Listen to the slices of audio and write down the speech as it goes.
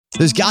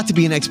There's got to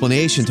be an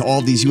explanation to all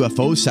of these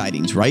UFO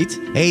sightings, right?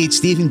 Hey, it's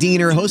Stephen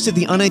Diener, host of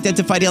the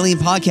Unidentified Alien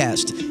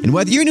Podcast. And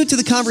whether you're new to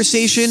the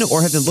conversation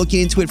or have been looking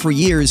into it for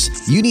years,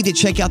 you need to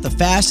check out the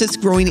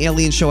fastest growing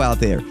alien show out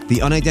there,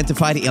 the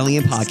Unidentified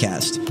Alien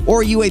Podcast,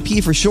 or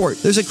UAP for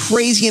short. There's a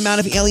crazy amount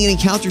of alien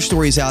encounter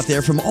stories out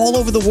there from all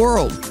over the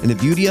world. And the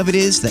beauty of it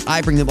is that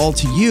I bring them all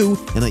to you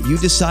and let you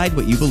decide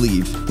what you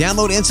believe.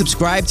 Download and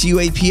subscribe to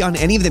UAP on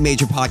any of the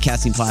major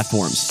podcasting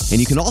platforms. And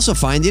you can also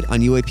find it on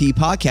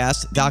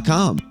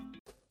UAPpodcast.com.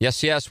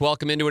 Yes.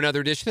 Welcome into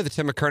another edition of the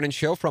Tim McKernan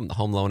Show from the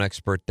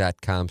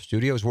HomeLoanExpert.com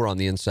studios. We're on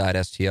the Inside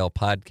STL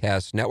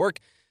Podcast Network.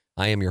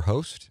 I am your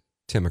host,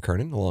 Tim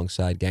McKernan,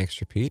 alongside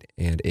Gangster Pete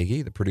and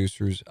Iggy, the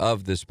producers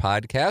of this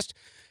podcast.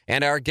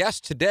 And our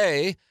guest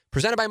today,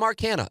 presented by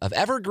Mark Hanna of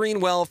Evergreen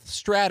Wealth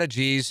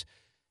Strategies,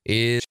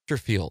 is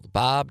Chesterfield,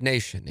 Bob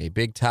Nation. A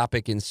big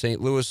topic in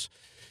St. Louis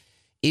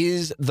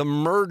is the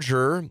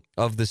merger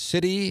of the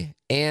city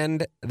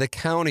and the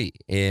county.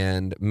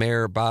 And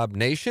Mayor Bob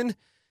Nation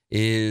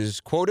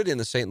is quoted in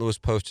the St. Louis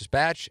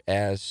Post-Dispatch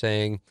as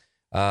saying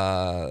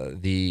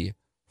the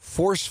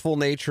forceful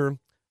nature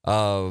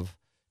of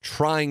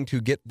trying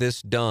to get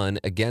this done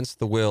against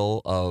the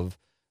will of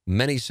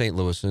many St.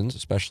 Louisans,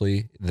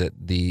 especially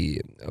that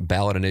the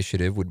ballot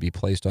initiative would be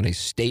placed on a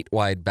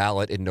statewide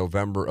ballot in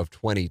November of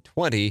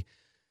 2020,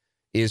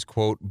 is,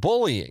 quote,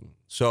 bullying.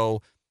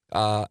 So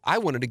I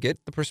wanted to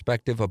get the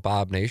perspective of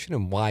Bob Nation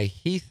and why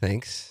he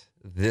thinks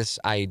this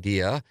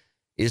idea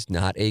is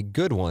not a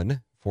good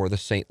one for the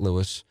St.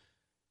 Louis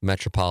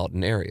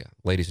metropolitan area.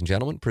 Ladies and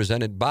gentlemen,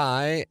 presented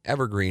by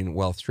Evergreen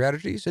Wealth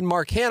Strategies and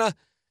Mark Hanna,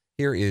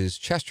 here is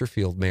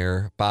Chesterfield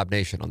Mayor Bob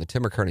Nation on the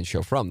Tim McKernan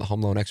Show from the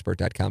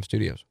HomeLoanExpert.com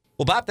studios.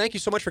 Well, Bob, thank you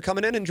so much for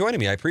coming in and joining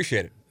me. I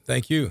appreciate it.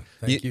 Thank you.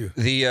 Thank you.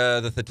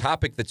 The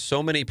topic that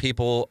so many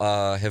people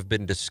have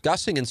been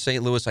discussing in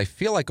St. Louis, I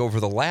feel like over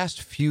the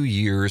last few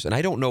years, and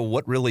I don't know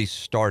what really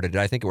started it.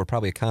 I think it were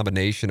probably a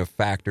combination of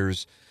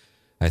factors.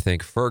 I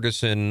think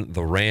Ferguson,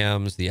 the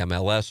Rams, the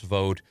MLS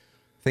vote,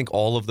 I think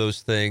all of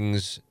those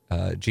things.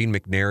 Gene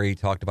McNary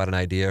talked about an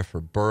idea for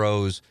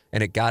boroughs,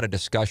 and it got a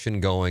discussion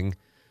going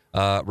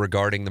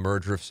regarding the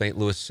merger of St.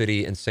 Louis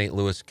City and St.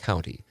 Louis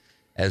County.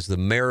 As the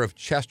mayor of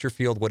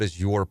Chesterfield, what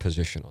is your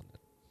position on that?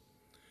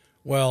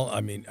 Well,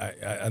 I mean,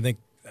 I think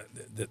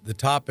the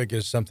topic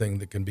is something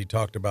that can be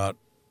talked about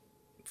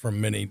from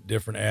many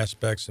different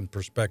aspects and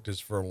perspectives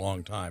for a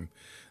long time.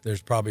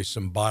 There's probably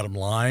some bottom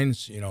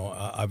lines,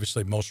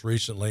 obviously most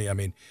recently, I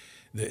mean,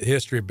 the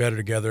history of Better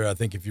Together, I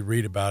think if you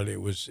read about it,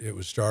 it was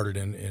started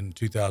in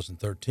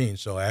 2013.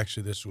 So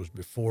actually this was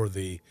before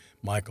the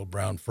Michael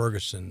Brown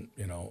Ferguson,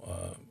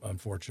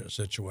 unfortunate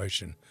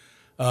situation.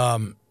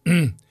 So,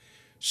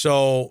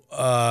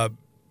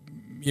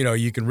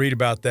 you can read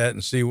about that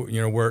and see,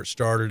 where it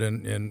started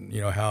and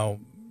how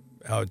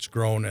it's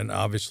grown. And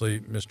obviously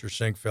Mr.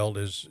 Sinkfeld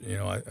is,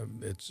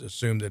 it's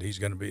assumed that he's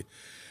going to be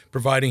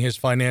providing his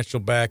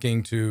financial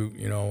backing to,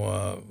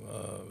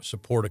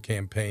 support a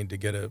campaign to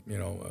get a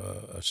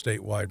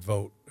statewide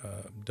vote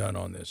done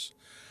on this.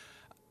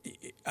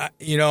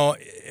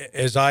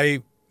 As I,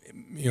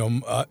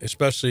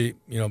 especially,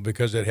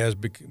 because it has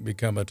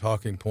become a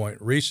talking point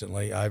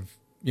recently, I've,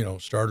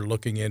 started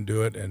looking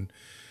into it and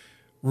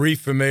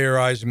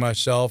refamiliarizing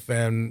myself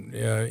and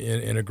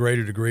in a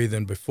greater degree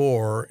than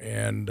before.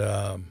 And,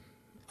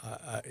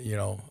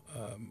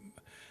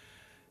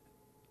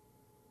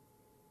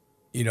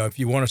 if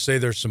you want to say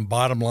there's some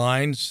bottom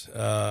lines,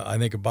 I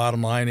think a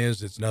bottom line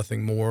is it's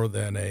nothing more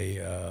than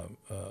a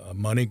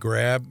money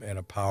grab and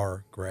a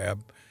power grab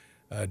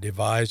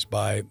devised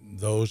by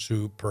those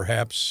who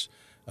perhaps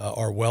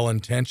are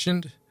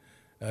well-intentioned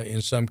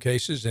in some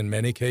cases, in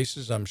many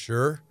cases, I'm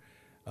sure,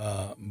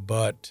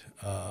 but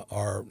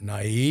are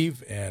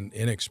naive and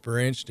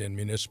inexperienced in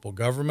municipal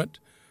government.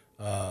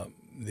 I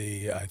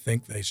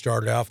think they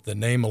started off the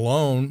name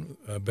alone,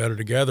 Better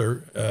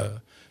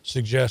Together,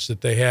 suggests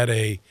that they had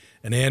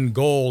an end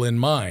goal in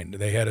mind.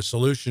 They had a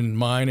solution in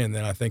mind, and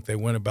then I think they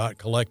went about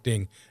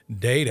collecting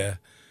data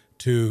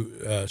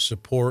to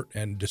support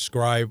and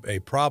describe a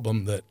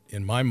problem that,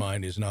 in my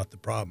mind, is not the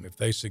problem. If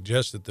they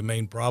suggest that the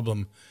main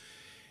problem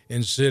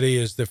in city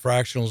is the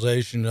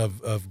fractionalization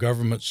of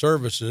government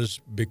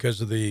services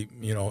because of the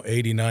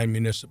 89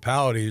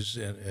 municipalities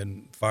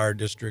and fire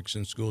districts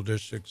and school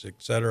districts, et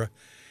cetera,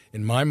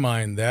 in my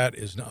mind, that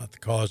is not the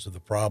cause of the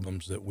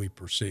problems that we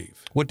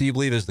perceive. What do you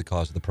believe is the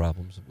cause of the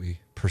problems that we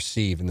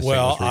perceive in the St.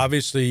 Well, Louis region?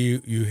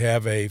 obviously, you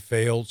have a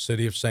failed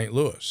city of St.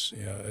 Louis.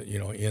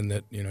 In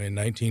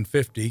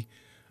 1950,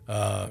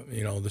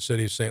 the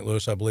city of St.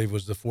 Louis, I believe,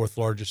 was the fourth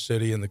largest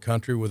city in the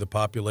country with a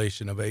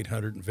population of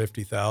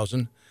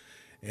 850,000.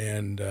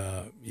 And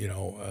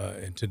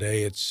and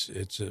today it's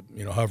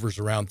hovers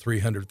around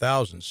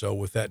 300,000. So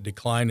with that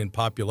decline in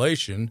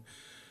population,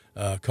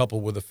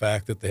 coupled with the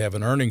fact that they have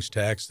an earnings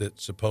tax that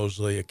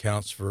supposedly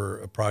accounts for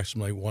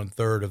approximately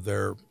 1/3 of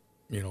their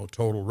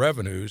total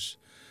revenues,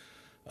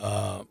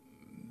 having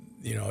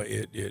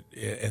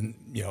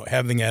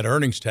that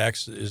earnings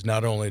tax is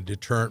not only a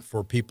deterrent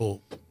for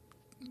people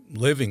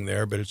living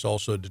there, but it's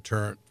also a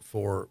deterrent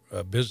for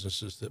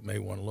businesses that may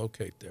want to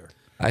locate there.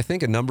 I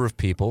think a number of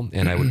people,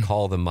 and I would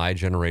call them my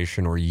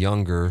generation or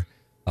younger,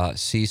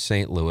 see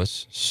St.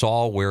 Louis,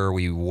 saw where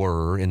we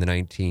were in the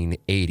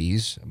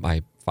 1980s.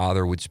 My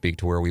father would speak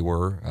to where we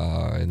were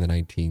in the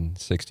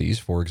 1960s,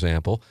 for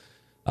example,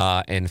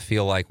 and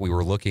feel like we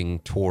were looking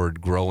toward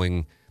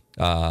growing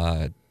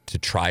to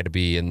try to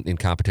be in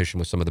competition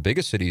with some of the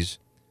biggest cities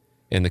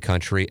in the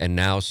country, and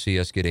now see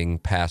us getting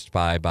passed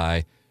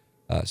by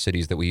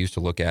cities that we used to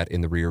look at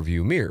in the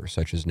rearview mirror,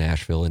 such as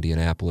Nashville,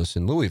 Indianapolis,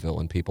 and Louisville.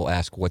 And people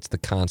ask, what's the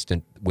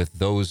constant with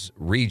those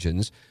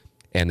regions?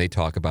 And they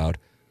talk about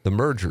the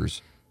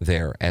mergers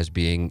there as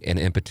being an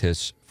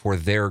impetus for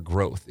their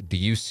growth. Do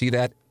you see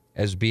that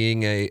as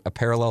being a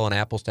parallel in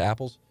apples to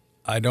apples?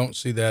 I don't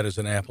see that as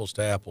an apples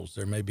to apples.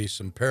 There may be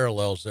some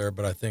parallels there,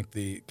 but I think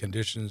the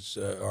conditions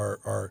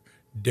are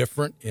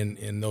different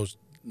in those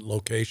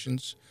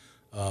locations.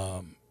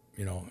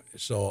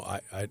 So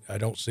I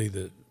don't see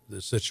the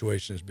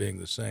situation as being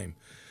the same.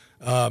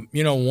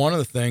 One of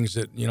the things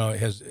that,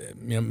 has,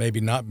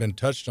 maybe not been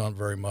touched on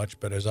very much,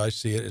 but as I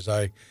see it, as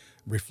I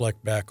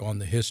reflect back on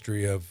the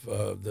history of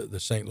the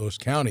St. Louis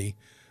County,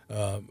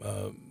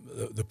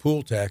 the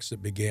pool tax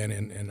that began,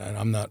 and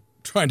I'm not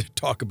trying to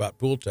talk about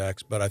pool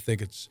tax, but I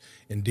think it's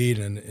indeed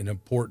an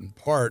important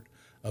part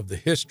of the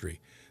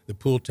history. The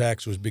pool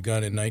tax was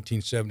begun in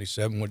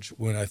 1977,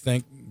 when I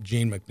think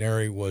Gene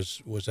McNary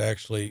was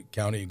actually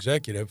county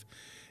executive.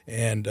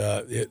 And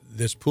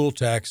this pool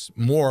tax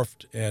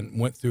morphed and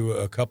went through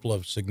a couple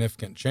of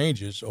significant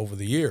changes over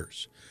the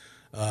years.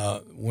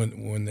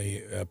 When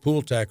the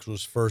pool tax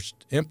was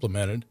first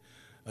implemented,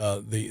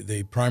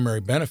 the primary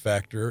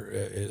benefactor,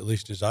 at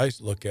least as I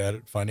look at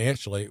it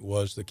financially,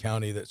 was the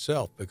county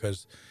itself,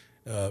 because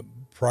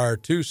prior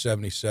to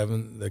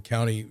 77, the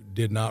county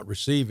did not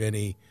receive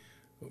any,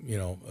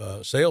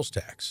 sales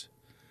tax.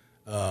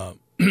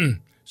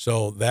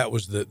 So that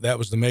was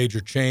the major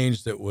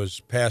change that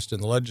was passed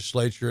in the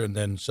legislature and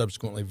then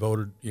subsequently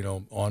voted,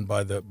 on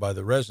by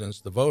the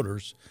residents, the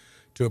voters,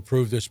 to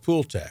approve this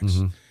pool tax.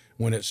 Mm-hmm.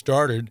 When it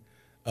started,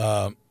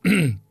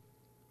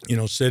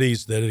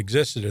 cities that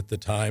existed at the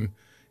time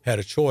had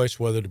a choice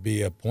whether to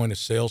be a point of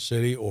sale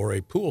city or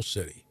a pool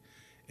city,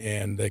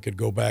 and they could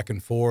go back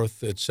and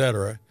forth, et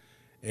cetera.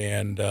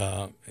 And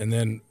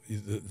then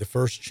the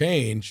first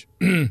change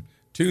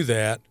to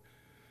that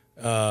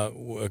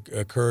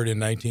occurred in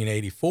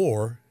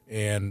 1984,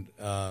 and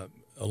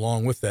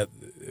along with that,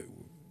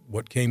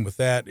 what came with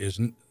that is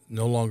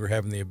no longer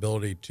having the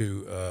ability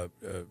to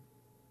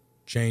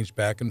change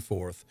back and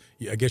forth.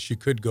 I guess you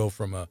could go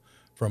from a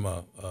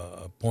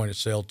point of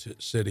sale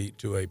city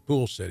to a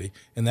pool city,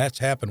 and that's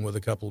happened with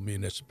a couple of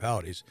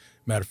municipalities.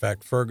 Matter of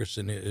fact,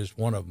 Ferguson is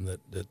one of them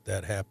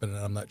that happened,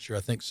 and I'm not sure.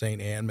 I think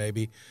St. Anne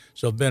maybe.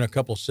 So there have been a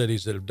couple of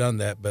cities that have done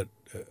that, but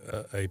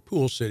a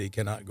pool city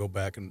cannot go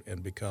back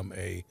and become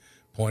a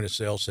point of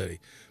sale city.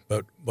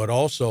 But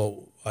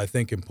also, I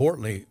think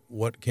importantly,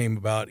 what came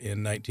about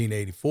in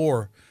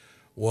 1984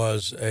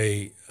 was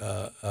they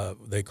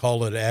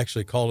call it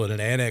an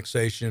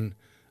annexation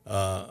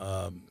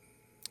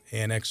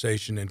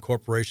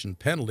incorporation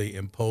penalty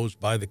imposed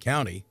by the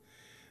county,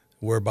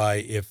 whereby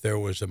if there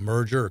was a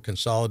merger or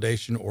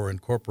consolidation or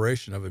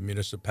incorporation of a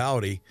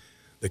municipality,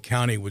 the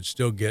county would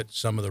still get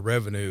some of the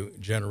revenue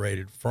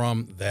generated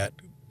from that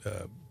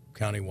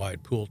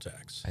countywide pool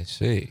tax. I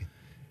see.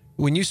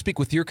 When you speak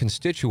with your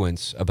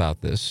constituents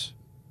about this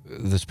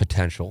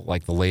potential,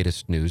 like the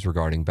latest news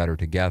regarding Better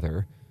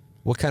Together,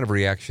 what kind of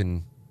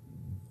reaction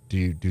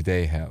do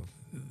they have?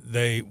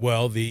 The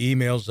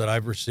emails that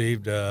I've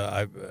received,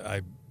 I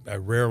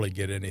rarely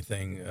get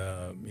anything,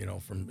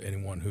 from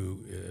anyone who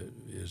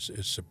is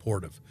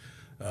supportive.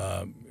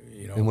 And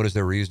what is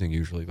their reasoning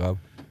usually, Bob?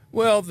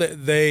 Well,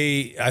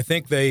 I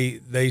think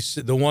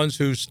the ones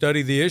who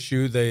study the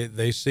issue,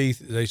 they see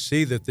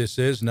that this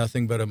is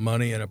nothing but a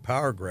money and a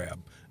power grab.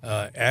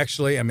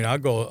 Actually, I mean, I'll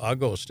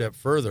go a step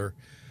further.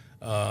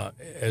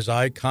 As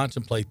I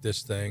contemplate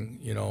this thing,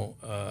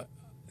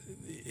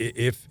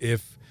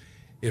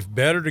 if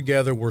Better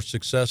Together were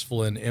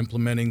successful in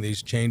implementing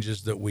these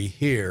changes that we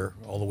hear,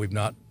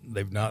 although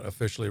they've not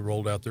officially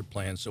rolled out their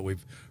plans, so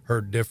we've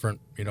heard different,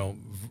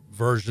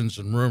 versions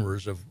and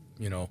rumors of,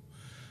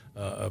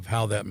 of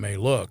how that may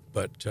look.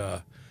 But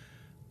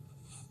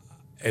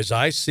as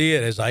I see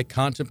it, as I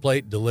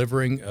contemplate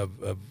deliverance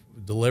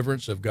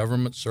of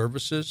government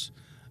services,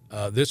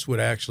 this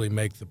would actually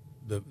make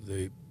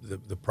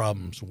the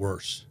problems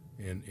worse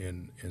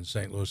in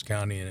St. Louis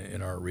County and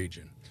in our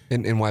region.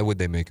 And why would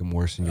they make them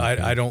worse?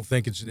 I don't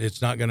think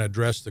it's not going to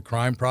address the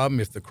crime problem.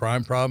 If the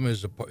crime problem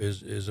is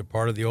a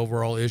part of the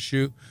overall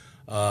issue,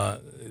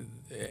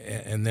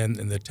 and then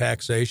the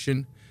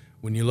taxation,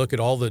 when you look at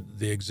all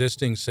the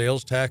existing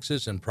sales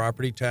taxes and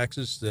property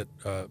taxes that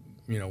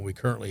we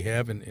currently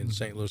have in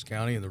St. Louis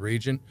County and the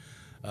region,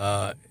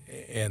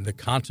 and the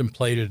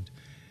contemplated,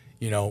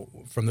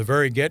 from the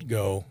very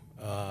get-go,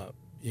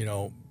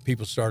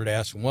 people started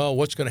asking, well,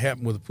 what's going to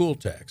happen with the pool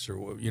tax, or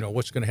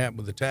what's going to happen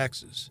with the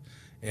taxes?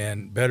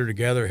 And Better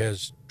Together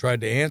has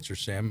tried to answer,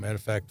 Sam. Matter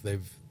of fact,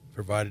 they've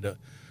provided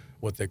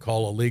what they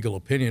call a legal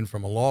opinion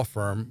from a law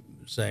firm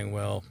saying,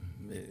 well,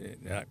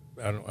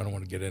 I don't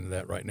want to get into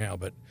that right now,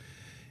 but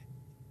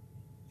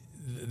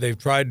they've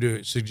tried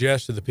to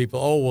suggest to the people,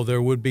 oh, well,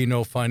 there would be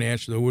no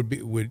financial,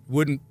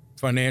 wouldn't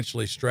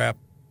financially strap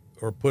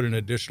or put an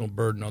additional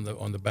burden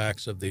on the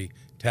backs of the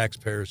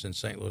taxpayers in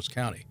St. Louis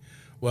County.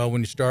 Well,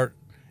 when you start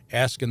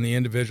asking the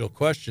individual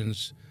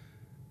questions,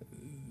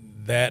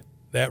 that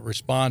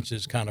response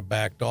is kind of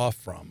backed off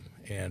from,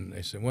 and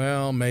they say,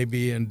 well,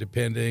 maybe in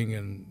depending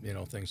and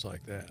things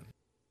like that.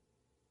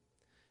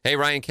 Hey,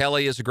 Ryan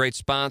Kelly is a great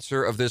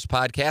sponsor of this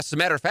podcast. As a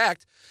matter of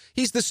fact,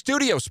 he's the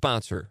studio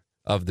sponsor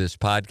of this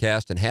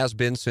podcast and has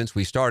been since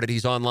we started.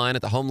 He's online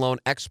at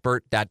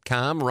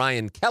thehomeloanexpert.com.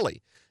 Ryan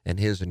Kelly and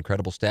his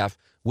incredible staff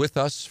with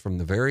us from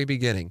the very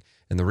beginning.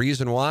 And the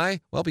reason why?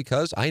 Well,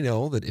 because I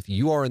know that if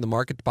you are in the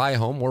market to buy a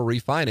home or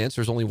refinance,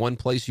 there's only one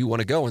place you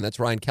want to go, and that's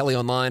Ryan Kelly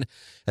online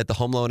at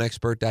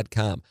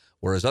thehomeloanexpert.com.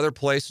 Whereas other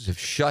places have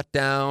shut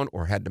down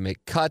or had to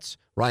make cuts,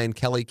 Ryan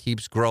Kelly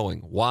keeps growing.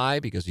 Why?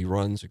 Because he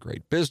runs a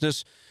great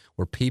business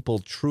where people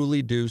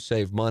truly do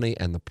save money,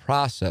 and the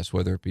process,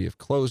 whether it be of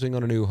closing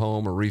on a new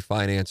home or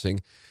refinancing,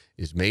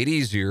 is made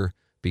easier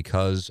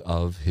because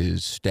of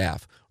his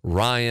staff.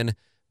 Ryan,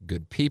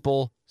 good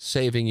people,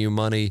 saving you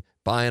money,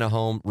 buying a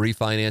home,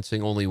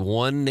 refinancing, only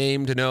one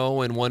name to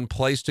know and one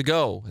place to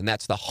go, and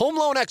that's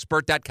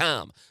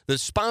thehomeloanexpert.com, the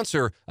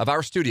sponsor of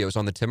our studios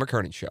on the Tim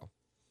McKernan Show.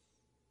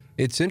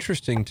 It's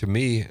interesting to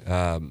me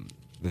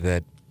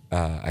that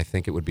I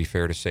think it would be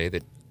fair to say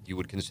that you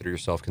would consider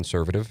yourself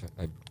conservative.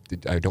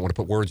 I don't want to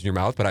put words in your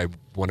mouth, but I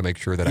want to make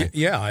sure that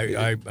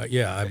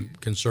I'm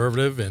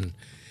conservative, and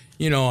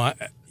Well,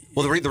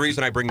 the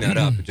reason I bring that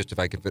up, just if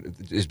I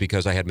could, is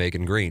because I had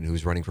Megan Green,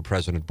 who's running for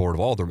president board of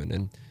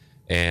aldermen,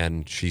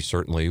 and she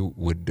certainly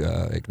would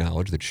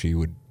acknowledge that she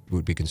would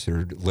be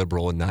considered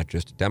liberal and not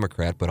just a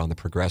Democrat, but on the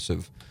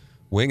progressive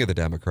wing of the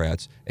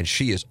Democrats, and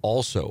she is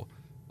also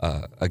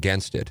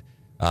against it.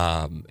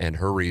 And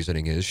her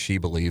reasoning is she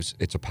believes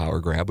it's a power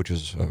grab, which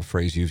is a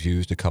phrase you've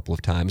used a couple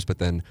of times, but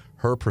then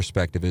her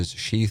perspective is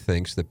she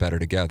thinks that Better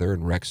Together,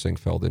 and Rex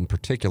Sinquefield in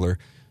particular,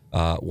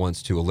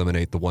 wants to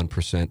eliminate the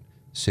 1%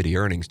 city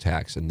earnings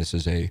tax, and this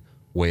is a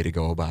way to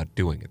go about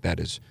doing it. That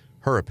is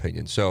her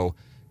opinion. So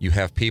you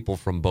have people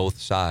from both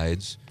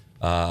sides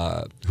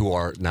who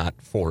are not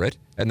for it,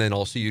 and then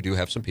also you do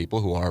have some people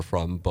who are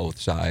from both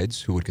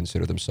sides who would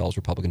consider themselves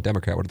Republican,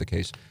 Democrat, whatever the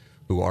case,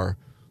 who are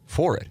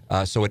for it.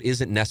 So it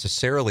isn't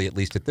necessarily, at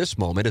least at this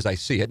moment, as I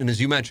see it, and as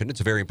you mentioned,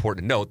 it's a very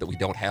important note that we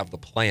don't have the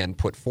plan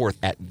put forth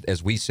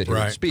as we sit here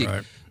and speak,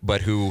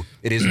 but who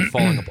it isn't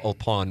falling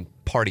upon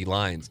party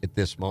lines at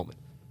this moment.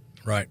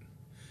 Right.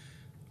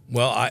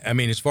 Well, I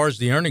mean, as far as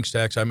the earnings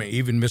tax, I mean,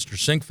 even Mr.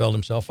 Sinquefield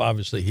himself,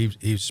 obviously,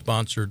 he's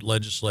sponsored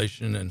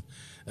legislation and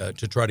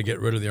to try to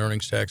get rid of the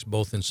earnings tax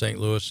both in St.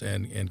 Louis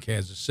and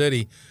Kansas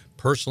City.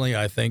 Personally,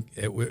 I think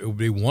it would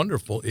be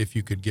wonderful if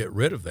you could get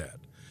rid of that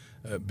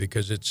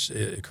because it's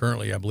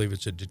currently, I believe,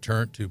 it's a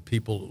deterrent to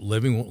people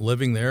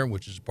living there,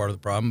 which is part of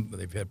the problem.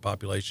 They've had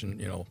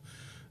population,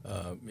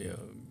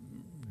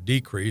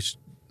 decreased,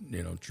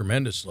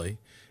 tremendously.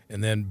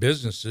 And then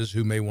businesses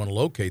who may want to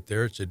locate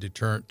there, it's a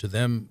deterrent to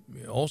them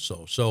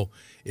also. So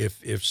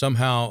if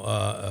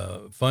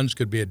somehow funds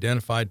could be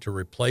identified to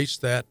replace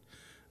that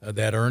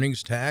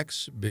earnings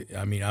tax,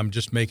 I mean, I'm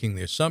just making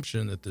the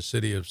assumption that the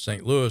city of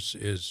St. Louis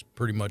is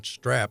pretty much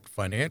strapped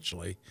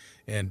financially,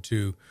 and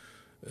to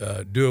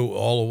do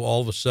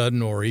all of a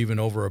sudden or even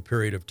over a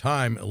period of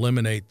time,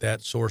 eliminate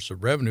that source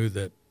of revenue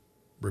that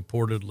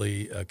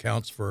reportedly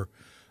accounts for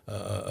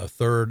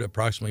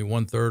approximately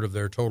 1/3 of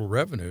their total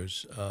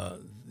revenues,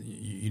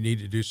 you need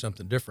to do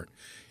something different.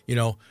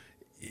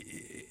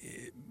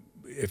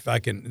 If I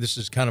can, this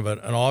is kind of an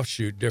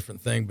offshoot,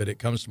 different thing, but it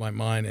comes to my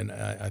mind, and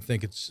I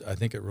think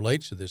it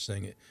relates to this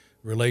thing. It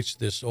relates to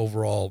this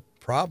overall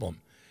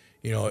problem.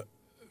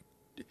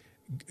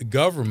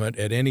 Government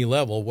at any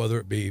level, whether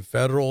it be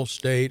federal,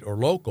 state, or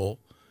local,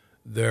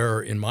 there,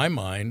 in my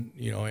mind,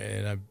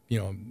 and I've,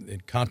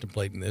 in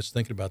contemplating this,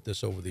 thinking about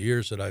this over the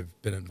years that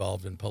I've been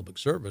involved in public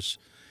service,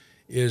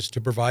 is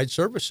to provide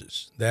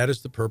services. That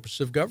is the purpose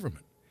of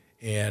government.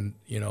 And,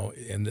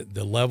 and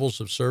the levels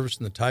of service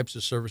and the types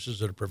of services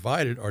that are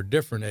provided are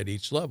different at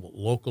each level.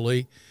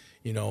 Locally,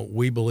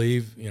 we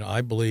believe,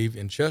 I believe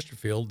in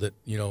Chesterfield that,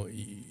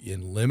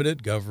 in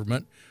limited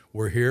government,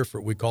 we're here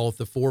for, we call it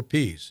the 4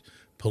 Ps: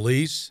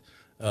 police,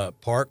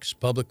 parks,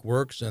 public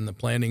works, and the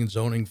planning and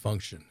zoning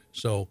function.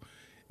 So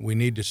we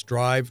need to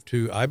strive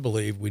to, I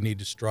believe we need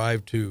to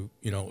strive to,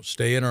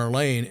 stay in our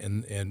lane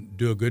and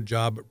do a good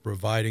job at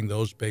providing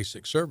those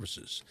basic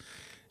services.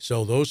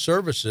 So those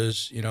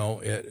services,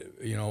 it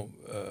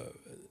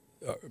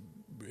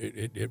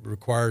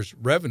requires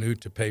revenue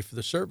to pay for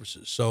the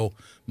services. So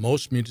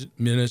most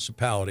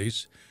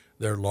municipalities,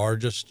 their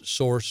largest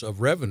source of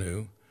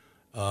revenue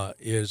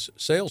is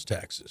sales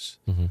taxes.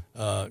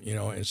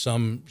 Mm-hmm. In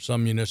some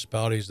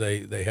municipalities,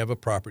 they have a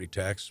property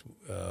tax,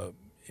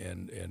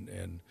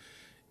 and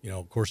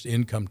of course,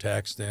 income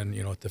tax then,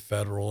 at the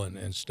federal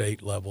and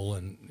state level,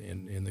 and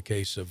in the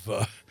case of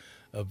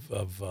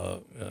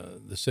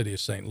the city of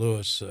St.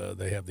 Louis.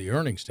 They have the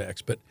earnings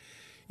tax, but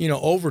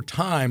over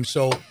time,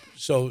 so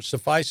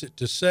suffice it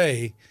to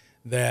say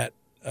that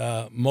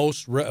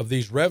most of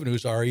these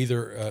revenues are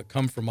either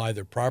come from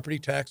either property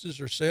taxes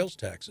or sales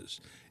taxes,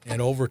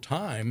 and over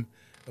time,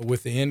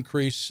 with the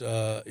increase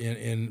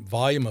in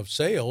volume of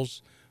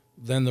sales,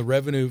 then the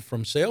revenue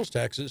from sales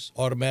taxes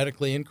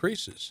automatically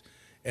increases.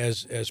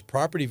 As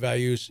property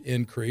values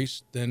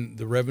increase, then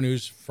the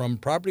revenues from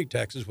property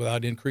taxes,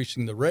 without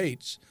increasing the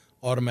rates,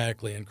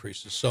 automatically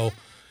increases. So,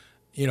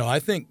 I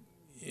think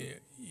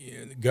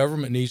the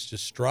government needs to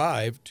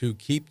strive to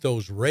keep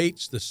those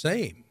rates the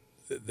same.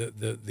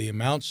 The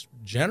amounts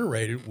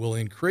generated will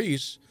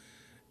increase,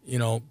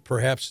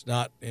 perhaps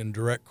not in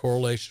direct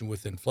correlation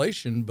with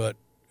inflation, but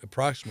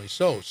approximately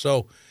so.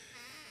 So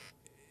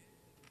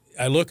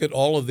I look at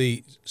all of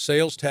the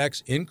sales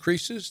tax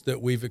increases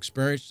that we've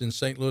experienced in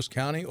St. Louis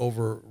County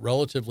over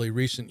relatively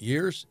recent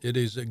years. It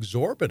is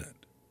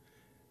exorbitant.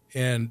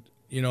 And,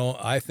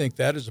 I think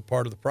that is a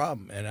part of the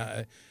problem.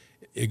 And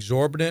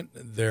exorbitant,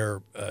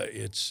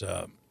 it's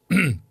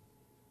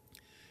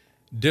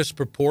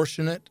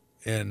disproportionate.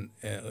 And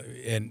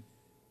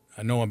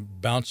I know I'm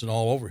bouncing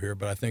all over here,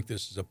 but I think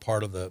this is a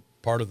part of the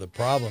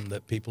problem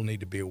that people need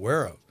to be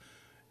aware of.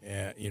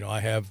 I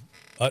have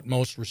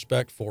utmost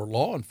respect for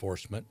law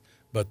enforcement,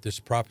 but this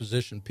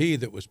Proposition P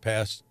that was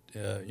passed,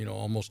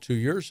 almost 2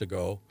 years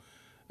ago,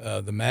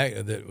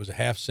 that was a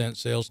half-cent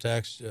sales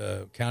tax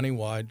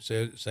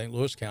countywide, St.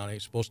 Louis County,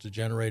 supposed to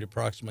generate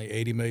approximately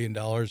 $80 million.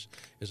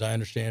 As I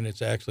understand,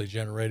 it's actually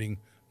generating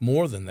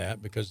more than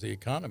that because the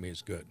economy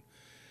is good.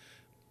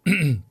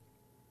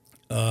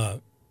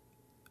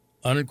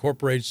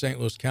 Unincorporated St.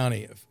 Louis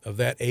County, of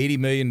that $80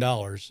 million,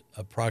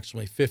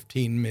 approximately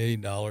 $15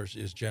 million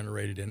is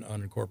generated in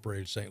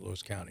unincorporated St.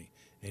 Louis County,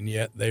 and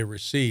yet they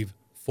receive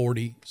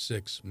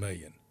 $46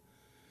 million.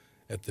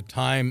 At the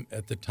time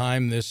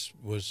this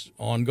was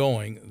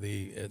ongoing,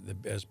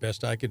 as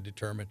best I could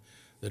determine,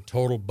 the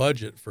total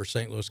budget for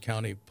St. Louis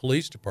County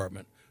Police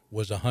Department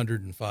was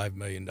 $105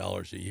 million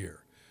a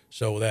year.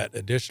 So that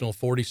additional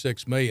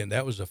 $46 million,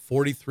 that was a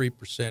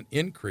 43%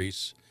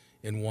 increase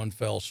in one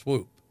fell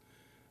swoop.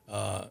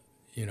 And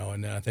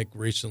then I think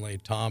recently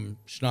Tom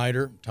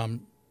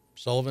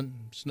Sullivan,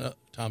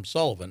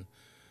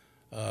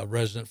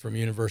 resident from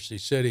University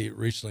City,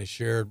 recently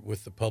shared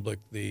with the public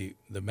the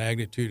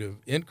magnitude of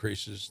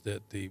increases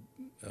that the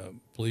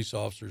police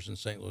officers in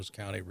St. Louis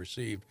County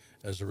received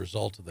as a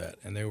result of that,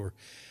 and they were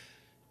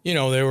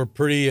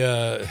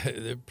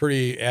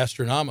pretty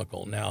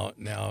astronomical. Now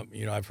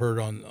I've heard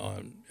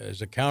on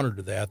as a counter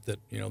to that the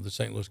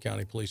St. Louis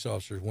County police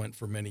officers went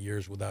for many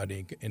years without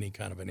any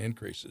kind of an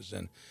increases,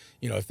 and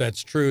if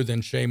that's true,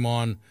 then shame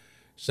on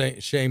St.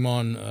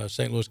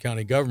 Louis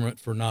County government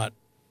for not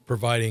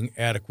providing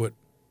adequate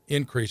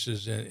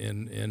increases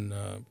in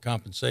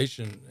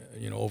compensation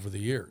over the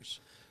years.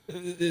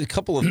 A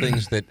couple of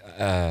things that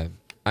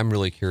I'm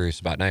really curious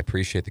about, and I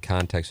appreciate the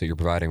context that you're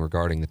providing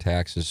regarding the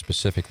taxes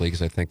specifically,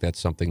 because I think that's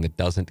something that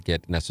doesn't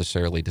get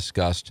necessarily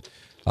discussed,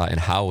 and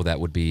how that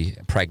would be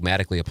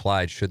pragmatically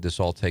applied should this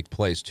all take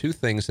place. Two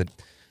things that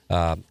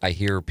I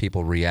hear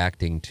people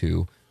reacting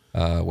to,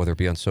 whether it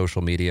be on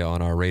social media,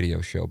 on our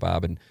radio show,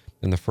 Bob, and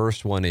the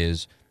first one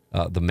is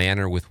the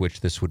manner with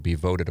which this would be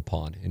voted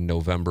upon in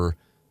November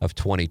of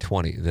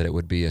 2020, that it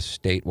would be a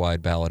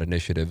statewide ballot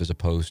initiative as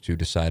opposed to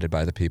decided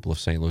by the people of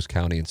St. Louis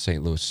County and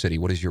St. Louis City.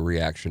 What is your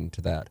reaction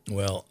to that?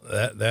 Well,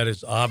 that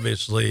is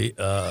obviously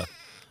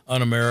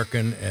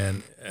un-American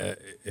and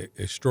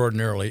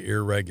extraordinarily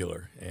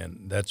irregular,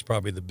 and that's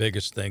probably the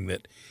biggest thing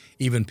that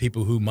even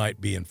people who might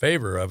be in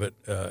favor of it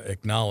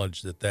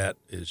acknowledge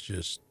that's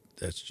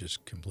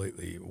just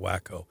completely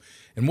wacko.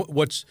 And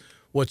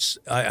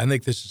I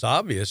think this is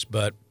obvious,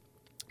 but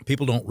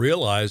people don't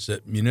realize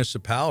that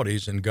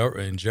municipalities and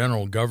in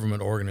general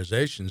government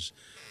organizations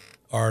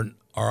are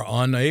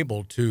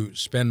unable to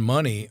spend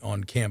money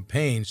on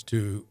campaigns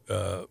to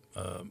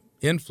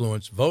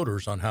influence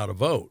voters on how to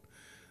vote.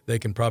 They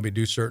can probably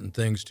do certain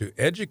things to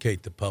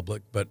educate the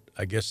public, but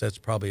I guess that's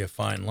probably a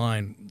fine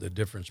line, the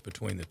difference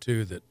between the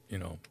two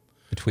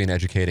Between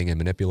educating and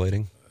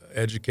manipulating?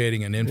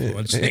 Educating and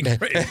influencing,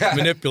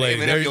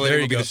 manipulating. There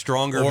you go. The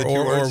stronger of the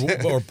two words.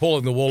 or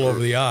pulling the wool over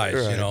the eyes.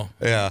 Right.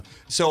 Yeah.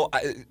 So,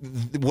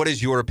 what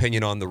is your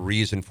opinion on the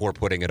reason for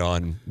putting it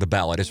on the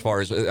ballot? As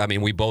far as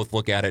we both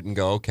look at it and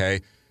go,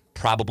 okay,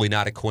 probably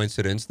not a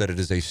coincidence that it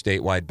is a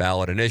statewide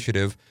ballot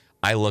initiative.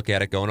 I look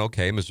at it going,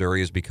 okay,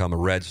 Missouri has become a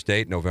red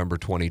state, November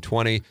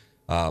 2020.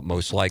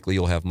 Most likely,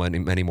 you'll have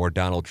many more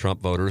Donald Trump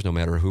voters, no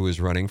matter who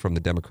is running from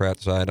the Democrat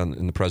side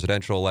in the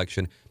presidential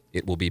election.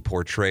 It will be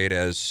portrayed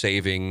as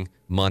saving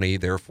money,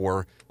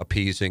 therefore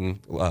appeasing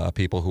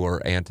people who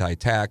are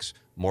anti-tax.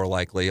 More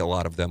likely, a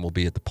lot of them will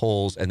be at the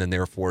polls, and then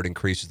therefore it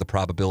increases the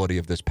probability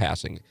of this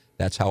passing.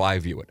 That's how I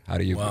view it. How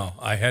do you view it? Wow,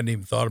 I hadn't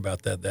even thought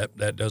about that.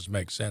 That does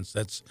make sense.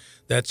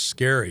 That's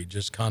scary,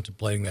 just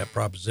contemplating that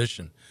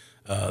proposition.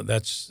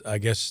 That's, I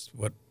guess,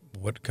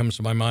 what comes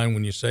to my mind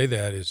when you say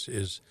that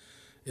is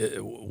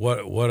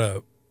what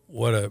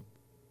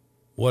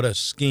a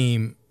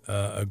scheme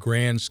a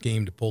grand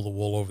scheme to pull the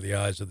wool over the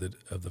eyes of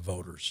the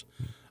voters.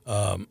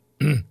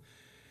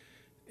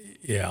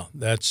 Yeah,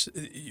 that's.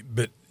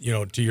 But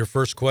to your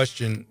first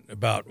question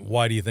about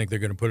why do you think they're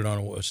going to put it on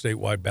a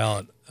statewide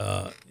ballot?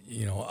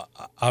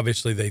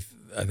 Obviously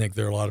I think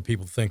there are a lot of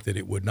people think that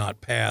it would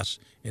not pass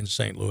in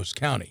St. Louis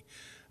County,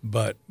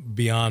 but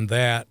beyond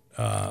that,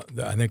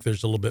 I think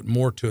there's a little bit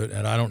more to it,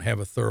 and I don't have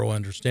a thorough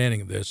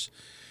understanding of this.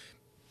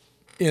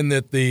 In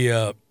that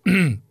the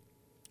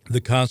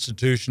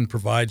Constitution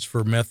provides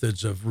for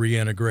methods of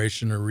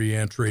reintegration or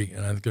reentry,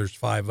 and I think there's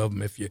 5 of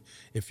them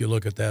if you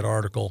look at that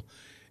article.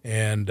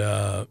 And,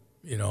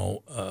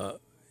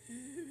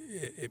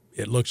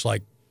 it looks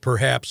like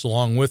perhaps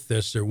along with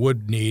this, there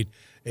would need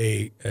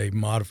a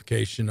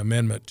modification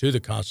amendment to the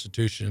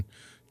Constitution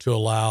to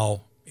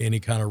allow any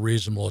kind of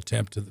reasonable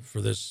attempt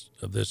for this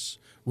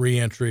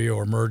reentry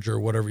or merger, or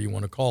whatever you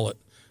want to call it,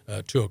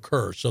 to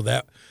occur. So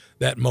that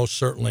most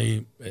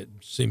certainly, it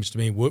seems to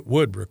me,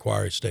 would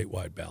require a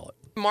statewide ballot.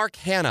 Mark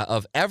Hanna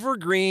of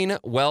Evergreen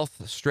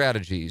Wealth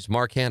Strategies.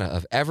 Mark Hanna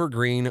of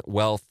Evergreen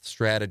Wealth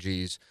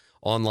Strategies.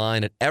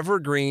 Online at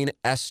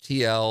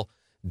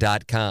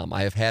evergreenstl.com.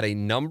 I have had a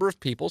number of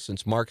people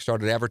since Mark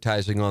started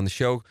advertising on the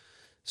show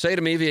say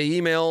to me via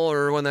email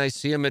or when I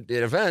see him at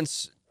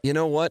events, you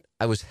know what?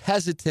 I was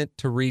hesitant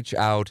to reach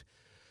out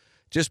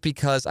just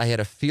because I had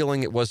a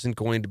feeling it wasn't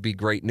going to be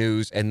great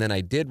news. And then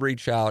I did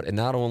reach out, and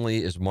not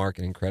only is Mark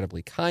an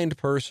incredibly kind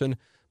person,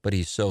 but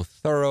he's so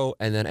thorough.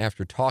 And then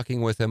after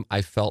talking with him,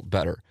 I felt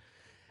better.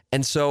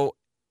 And so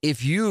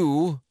if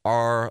you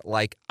are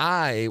like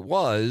I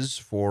was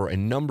for a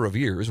number of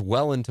years,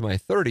 well into my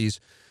 30s,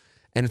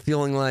 and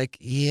feeling like,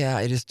 yeah,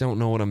 I just don't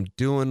know what I'm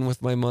doing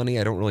with my money.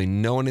 I don't really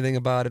know anything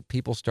about it.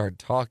 People start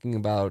talking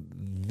about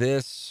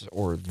this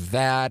or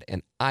that,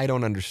 and I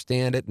don't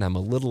understand it, and I'm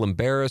a little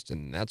embarrassed,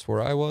 and that's where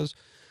I was.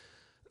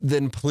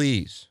 Then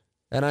please,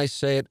 and I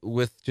say it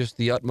with just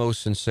the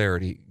utmost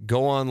sincerity,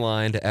 go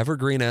online to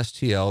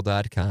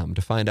evergreenstl.com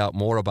to find out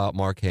more about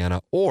Mark Hanna,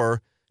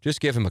 or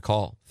just give him a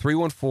call,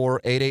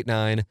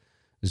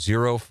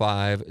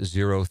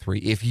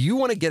 314-889-0503. If you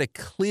want to get a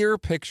clear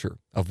picture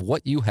of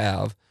what you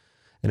have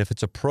and if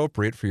it's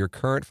appropriate for your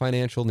current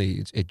financial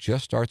needs, it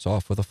just starts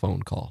off with a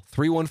phone call,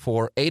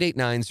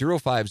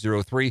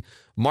 314-889-0503.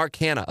 Mark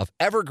Hanna of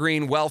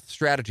Evergreen Wealth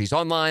Strategies,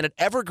 online at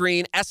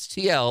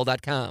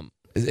evergreenstl.com.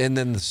 And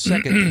then the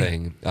second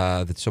thing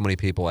that so many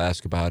people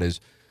ask about is,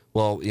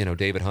 well,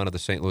 David Hunt of the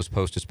St. Louis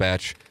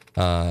Post-Dispatch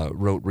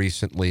wrote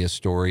recently a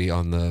story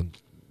on the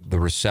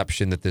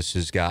reception that this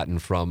has gotten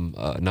from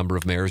a number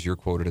of mayors. You're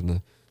quoted in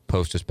the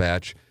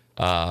Post-Dispatch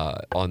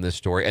on this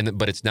story.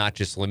 But it's not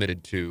just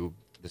limited to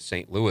the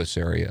St. Louis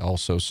area.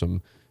 Also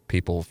some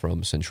people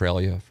from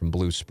Centralia, from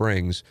Blue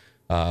Springs,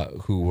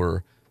 who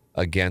were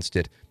against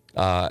it.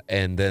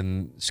 And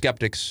then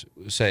skeptics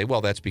say, well,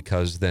 that's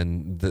because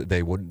then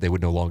they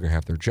would no longer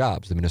have their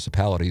jobs. The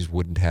municipalities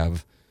wouldn't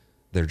have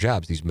their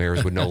jobs. These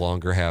mayors would no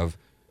longer have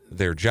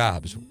their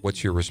jobs.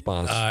 What's your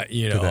response to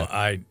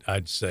that?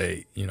 I'd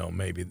say,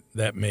 maybe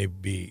that may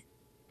be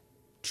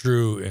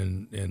true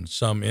in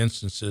some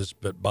instances,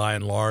 but by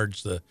and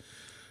large, the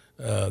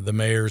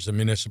mayors and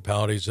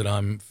municipalities that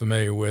I'm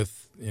familiar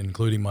with,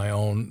 including my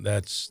own,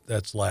 that's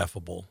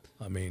laughable.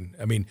 I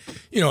mean,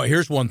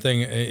 here's one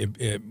thing.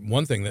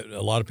 One thing that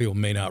a lot of people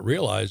may not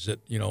realize that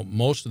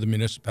most of the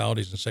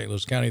municipalities in St.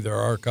 Louis County, there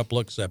are a couple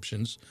of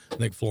exceptions. I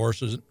think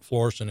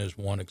Florissant is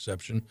one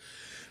exception.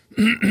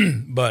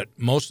 But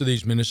most of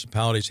these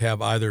municipalities have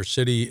either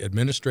city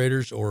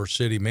administrators or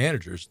city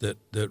managers that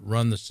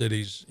run the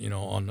cities,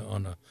 on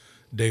a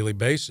daily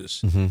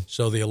basis. Mm-hmm.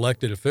 So the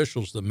elected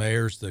officials, the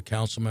mayors, the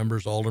council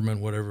members, aldermen,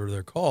 whatever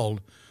they're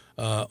called,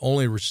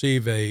 only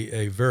receive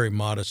a very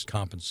modest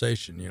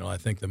compensation. I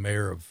think the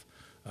mayor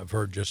I've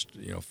heard just,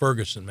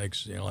 Ferguson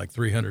makes, like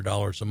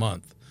 $300 a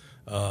month.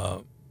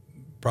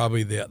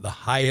 Probably the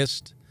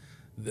highest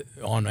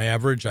on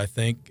average, I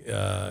think,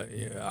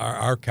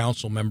 our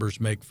council members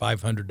make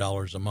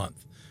 $500 a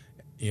month.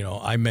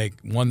 I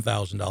make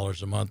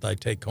 $1,000 a month. I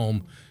take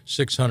home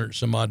 $600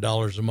 some odd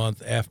a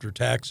month after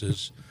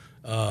taxes.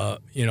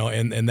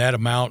 And that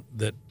amount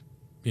that,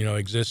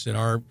 exists in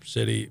our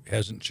city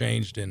hasn't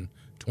changed in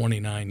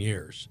 29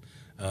 years.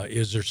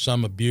 Is there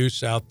some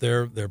abuse out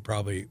there? There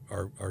probably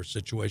are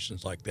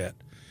situations like that.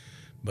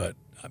 But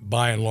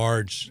by and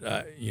large,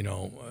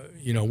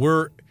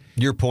 we're...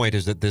 Your point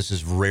is that this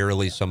is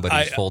rarely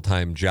somebody's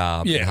full-time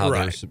job. Yeah,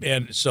 right.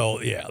 And so,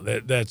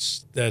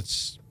 that's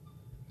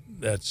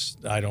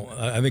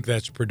I think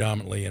that's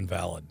predominantly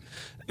invalid.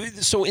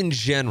 So in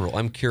general,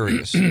 I'm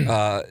curious,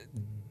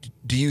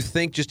 do you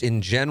think just in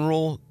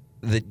general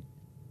that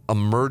a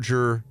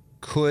merger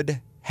could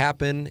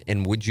happen,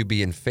 and would you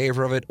be in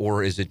favor of it,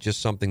 or is it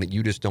just something that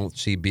you just don't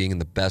see being in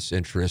the best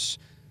interests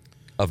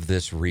of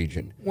this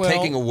region? Well,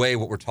 taking away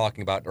what we're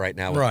talking about right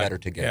now with Better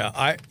Together. Yeah,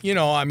 I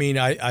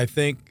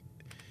think...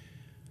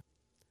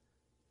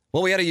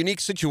 Well, we had a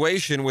unique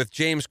situation with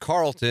James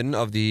Carlton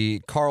of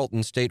the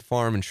Carlton State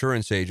Farm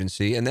Insurance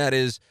Agency, and that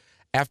is,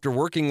 after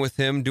working with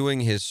him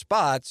doing his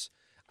spots,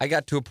 I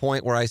got to a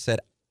point where I said,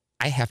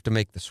 I have to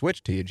make the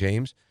switch to you,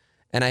 James.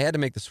 And I had to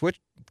make the switch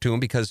to him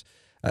because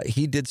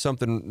he did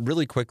something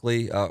really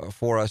quickly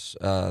for us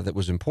that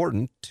was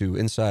important to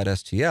Inside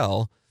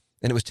STL,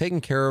 and it was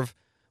taken care of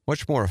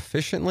much more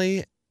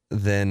efficiently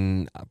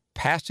than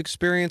past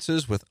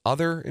experiences with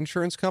other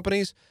insurance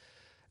companies.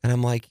 And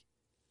I'm like,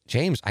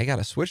 James, I got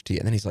to switch to you.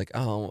 And then he's like,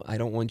 oh, I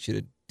don't want you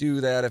to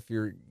do that if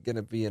you're going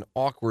to be an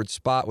awkward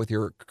spot with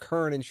your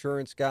current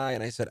insurance guy.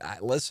 And I said,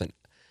 listen,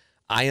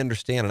 I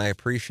understand and I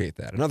appreciate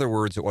that. In other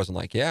words, it wasn't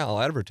like, yeah,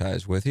 I'll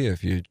advertise with you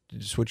if you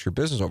switch your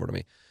business over to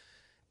me.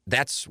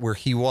 That's where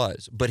he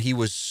was. But he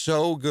was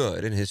so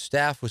good and his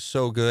staff was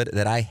so good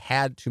that I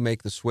had to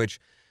make the switch.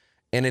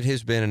 And it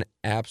has been an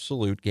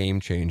absolute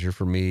game changer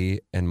for me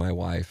and my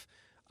wife,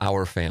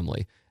 our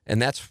family. And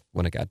that's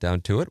when it got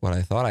down to it, what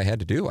I thought I had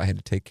to do. I had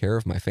to take care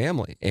of my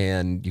family.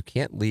 And you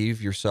can't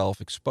leave yourself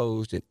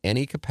exposed in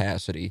any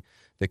capacity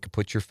that could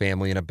put your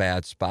family in a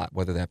bad spot,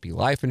 whether that be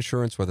life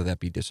insurance, whether that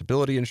be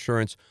disability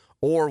insurance,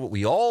 or what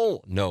we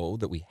all know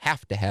that we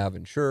have to have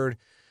insured,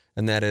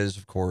 and that is,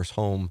 of course,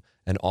 home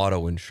and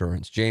auto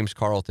insurance. James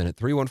Carlton at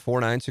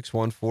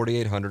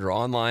 314-961-4800 or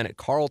online at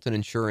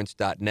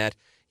carltoninsurance.net.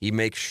 He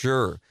makes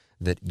sure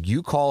that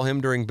you call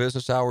him during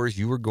business hours,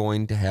 you are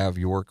going to have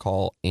your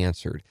call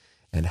answered.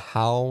 And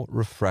how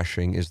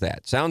refreshing is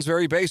that? Sounds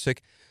very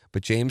basic,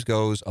 but James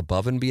goes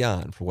above and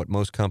beyond for what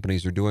most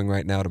companies are doing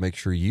right now to make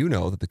sure you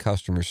know that the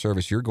customer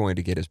service you're going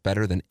to get is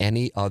better than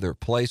any other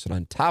place. And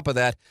on top of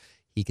that,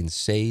 he can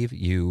save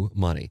you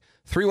money.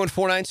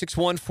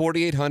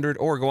 314-961-4800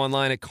 or go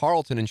online at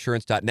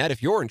carltoninsurance.net.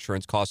 If your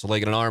insurance costs a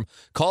leg and an arm,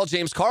 call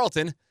James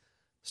Carlton,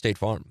 State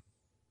Farm.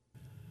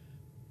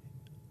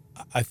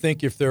 I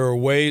think if there are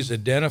ways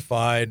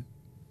identified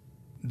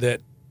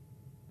that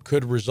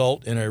could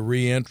result in a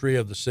reentry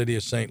of the city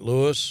of St.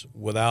 Louis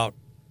without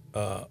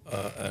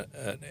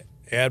an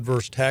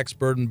adverse tax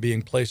burden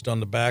being placed on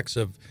the backs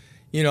of,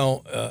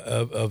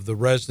 of the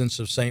residents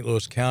of St.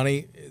 Louis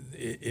County,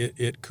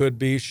 it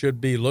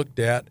should be looked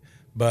at.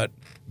 But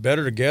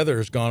Better Together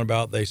has gone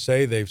about. They've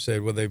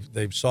said, well,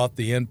 they've sought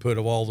the input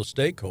of all the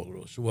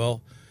stakeholders.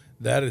 Well,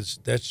 that's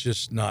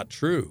just not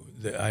true.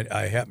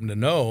 I happen to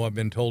know, I've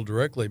been told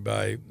directly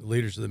by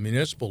leaders of the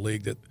Municipal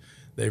League that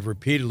they've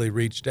repeatedly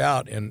reached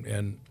out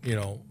and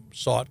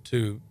sought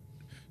to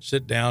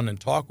sit down and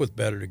talk with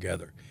Better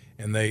Together,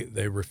 and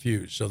they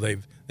refused. So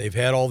they've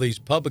had all these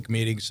public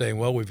meetings saying,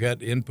 well, we've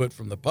had input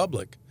from the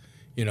public,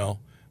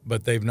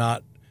 but they've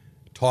not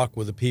talked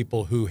with the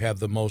people who have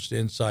the most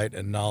insight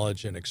and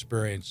knowledge and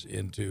experience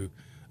into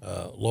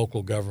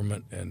local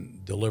government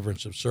and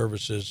deliverance of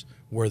services,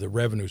 where the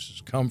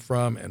revenues come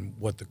from and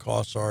what the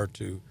costs are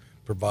to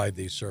provide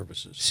these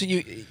services. So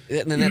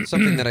and that's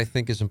something that I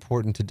think is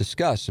important to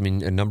discuss. I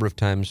mean, a number of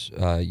times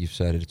you've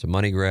said it's a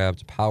money grab,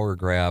 it's a power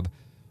grab.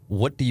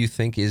 What do you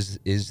think is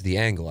the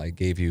angle? I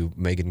gave you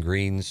Megan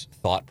Green's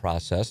thought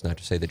process, not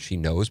to say that she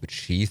knows, but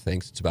she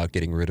thinks it's about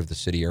getting rid of the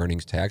city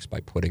earnings tax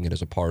by putting it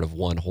as a part of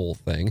one whole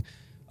thing.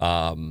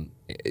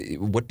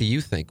 What do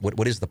you think?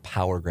 What is the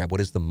power grab?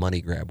 What is the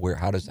money grab?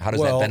 How does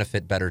that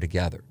benefit Better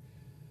Together?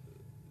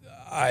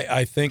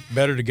 I think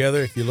Better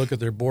Together, if you look at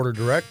their board of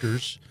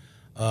directors,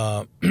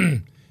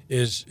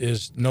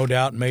 is no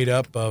doubt made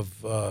up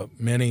of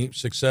many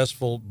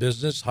successful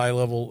business,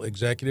 high-level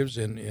executives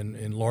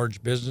in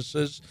large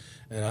businesses.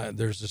 And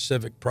there's the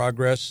civic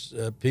progress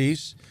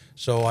piece.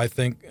 So I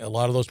think a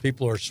lot of those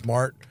people are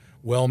smart,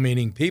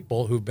 well-meaning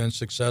people who've been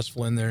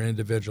successful in their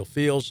individual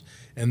fields.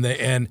 And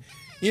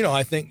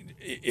I think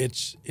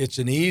it's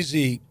an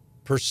easy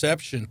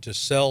perception to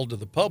sell to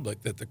the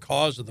public that the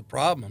cause of the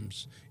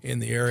problems in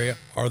the area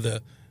are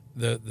the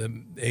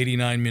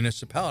 89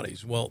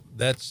 municipalities. Well,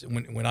 that's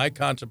when I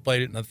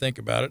contemplate it and I think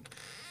about it,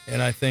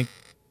 and I think,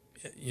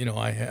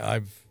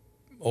 I've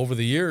over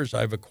the years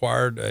I've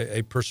acquired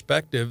a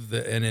perspective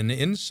and an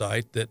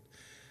insight that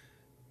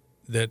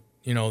the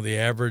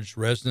average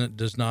resident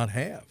does not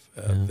have.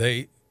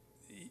 I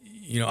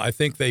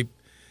think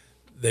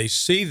they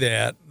see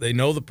that, they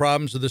know the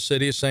problems of the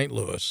city of St.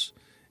 Louis,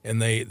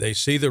 and they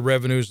see the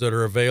revenues that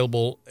are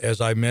available, as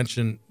I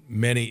mentioned,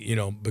 many,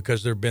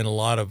 because there have been a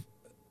lot of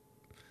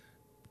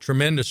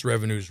tremendous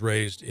revenues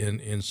raised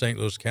in St.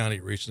 Louis County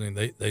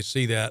recently. They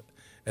see that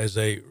as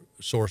a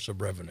source of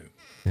revenue.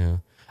 Yeah.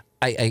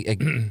 I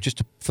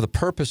just for the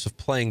purpose of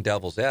playing